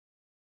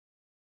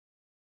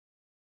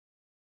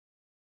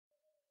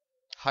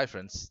Hi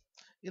friends,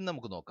 ഇന്ന്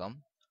നമുക്ക് നോക്കാം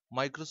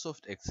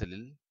മൈക്രോസോഫ്റ്റ്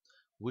എക്സലിൽ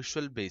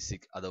വിഷ്വൽ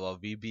ബേസിക് അഥവാ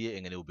VBA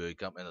എങ്ങനെ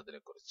ഉപയോഗിക്കാം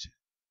എന്നതിനെക്കുറിച്ച്.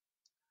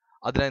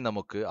 അതിനായി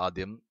നമുക്ക്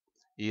ആദ്യം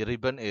ഈ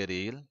റിബൺ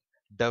ഏരിയയിൽ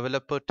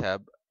ഡെവലപ്പർ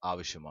ടാബ്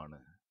ആവശ്യമാണ്.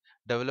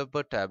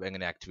 ഡെവലപ്പർ ടാബ്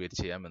എങ്ങനെ ആക്ടിവേറ്റ്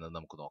ചെയ്യാം എന്നത്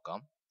നമുക്ക്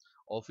നോക്കാം.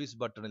 ഓഫീസ്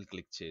ബട്ടണിൽ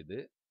ക്ലിക്ക് ചെയ്ത്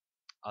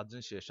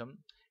അതിനുശേഷം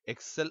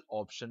എക്സൽ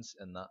ഓപ്ഷൻസ്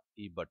എന്ന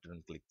ഈ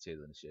ബട്ടണിൽ ക്ലിക്ക്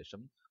ചെയ്തതിനു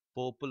ശേഷം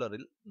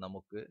പോപ്പുലറിൽ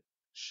നമുക്ക്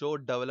show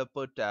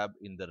developer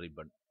tab in the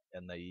ribbon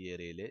എന്ന ഈ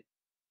ഏരിയയിലെ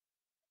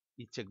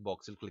ഈ ചെക്ക്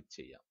ബോക്സിൽ ക്ലിക്ക്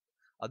ചെയ്യാം.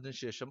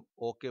 അതിനുശേഷം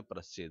ഓക്കെ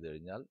പ്രസ് ചെയ്ത്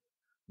കഴിഞ്ഞാൽ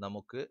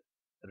നമുക്ക്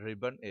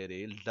റിബൺ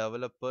ഏരിയയിൽ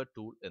ഡെവലപ്പർ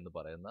ടൂൾ എന്ന്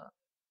പറയുന്ന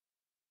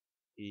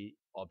ഈ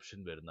ഓപ്ഷൻ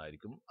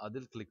വരുന്നതായിരിക്കും.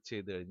 അതിൽ ക്ലിക്ക്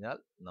ചെയ്ത് കഴിഞ്ഞാൽ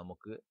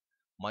നമുക്ക്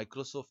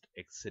മൈക്രോസോഫ്റ്റ്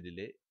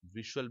എക്സലിലെ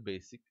വിഷ്വൽ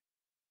ബേസിക്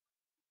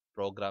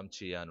പ്രോഗ്രാം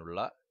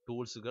ചെയ്യാനുള്ള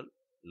ടൂൾസുകൾ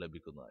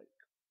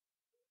ലഭിക്കുന്നതായിരിക്കും.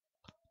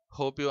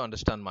 Hope you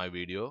understand my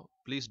video.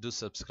 Please do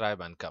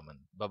subscribe and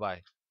comment. Bye bye.